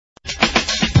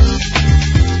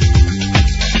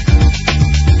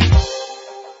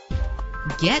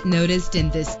Get noticed in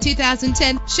this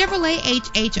 2010 Chevrolet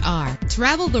HHR.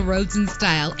 Travel the roads in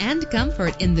style and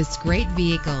comfort in this great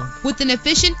vehicle. With an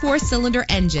efficient 4-cylinder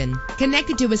engine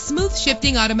connected to a smooth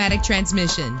shifting automatic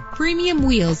transmission, premium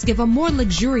wheels give a more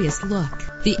luxurious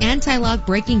look. The anti-lock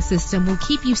braking system will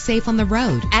keep you safe on the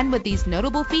road. And with these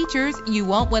notable features, you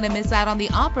won't want to miss out on the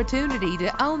opportunity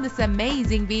to own this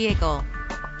amazing vehicle.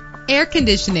 Air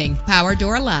conditioning, power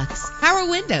door locks, power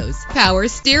windows, power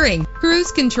steering,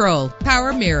 cruise control,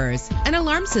 power mirrors, an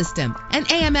alarm system, an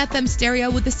AM/FM stereo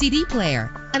with a CD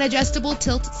player, an adjustable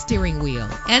tilt steering wheel.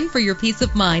 And for your peace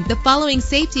of mind, the following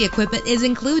safety equipment is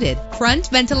included: front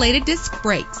ventilated disc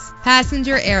brakes,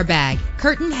 passenger airbag,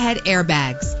 curtain head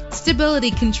airbags,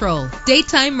 stability control,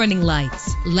 daytime running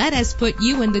lights. Let us put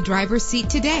you in the driver's seat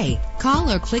today. Call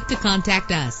or click to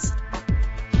contact us.